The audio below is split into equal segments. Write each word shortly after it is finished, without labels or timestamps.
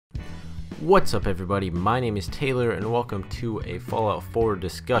What's up everybody, my name is Taylor and welcome to a Fallout 4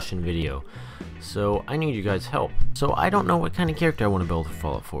 discussion video. So I need you guys' help. So I don't know what kind of character I want to build for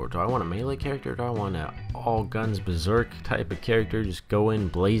Fallout 4. Do I want a melee character? Do I want an all guns berserk type of character? Just go in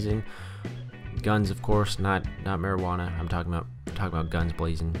blazing. Guns of course, not marijuana. I'm talking about guns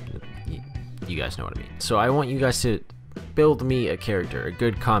blazing. You guys know what I mean. So I want you guys to build me a character, a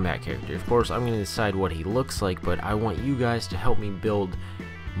good combat character. Of course I'm going to decide what he looks like, but I want you guys to help me build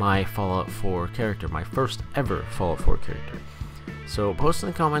my Fallout 4 character, my first ever Fallout 4 character. So post in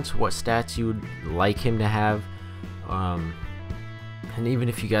the comments what stats you would like him to have, and even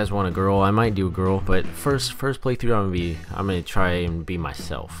if you guys want a girl, I might do a girl, but first playthrough I'm gonna try and be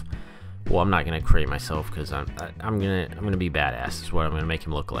myself. Well, I'm not gonna create myself because I'm gonna be badass is what I'm gonna make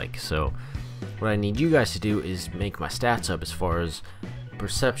him look like. So what I need you guys to do is make my stats up as far as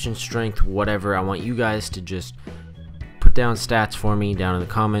perception, strength, whatever. I want you guys to just put down stats for me down in the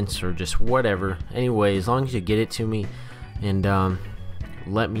comments or just whatever. Anyway, as long as you get it to me and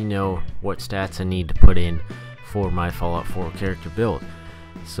let me know what stats I need to put in for my Fallout 4 character build.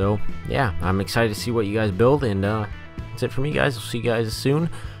 So yeah, I'm excited to see what you guys build, and that's it for me guys. I'll see you guys soon.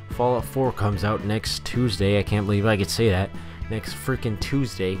 Fallout 4 comes out next Tuesday. I can't believe I could say that. Next freaking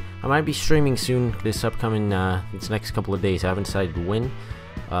Tuesday. I might be streaming soon this upcoming this next couple of days. I haven't decided when.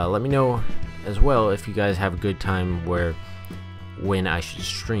 Let me know as well if you guys have a good time when I should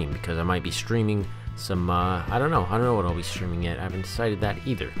stream, because I might be streaming some I don't know what I'll be streaming yet. I haven't decided that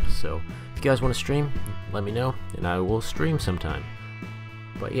either. So if you guys want to stream, let me know and I will stream sometime.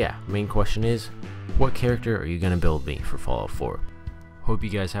 But yeah, main question is, what character are you gonna build me for Fallout 4? Hope you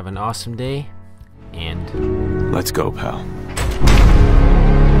guys have an awesome day, and let's go, pal.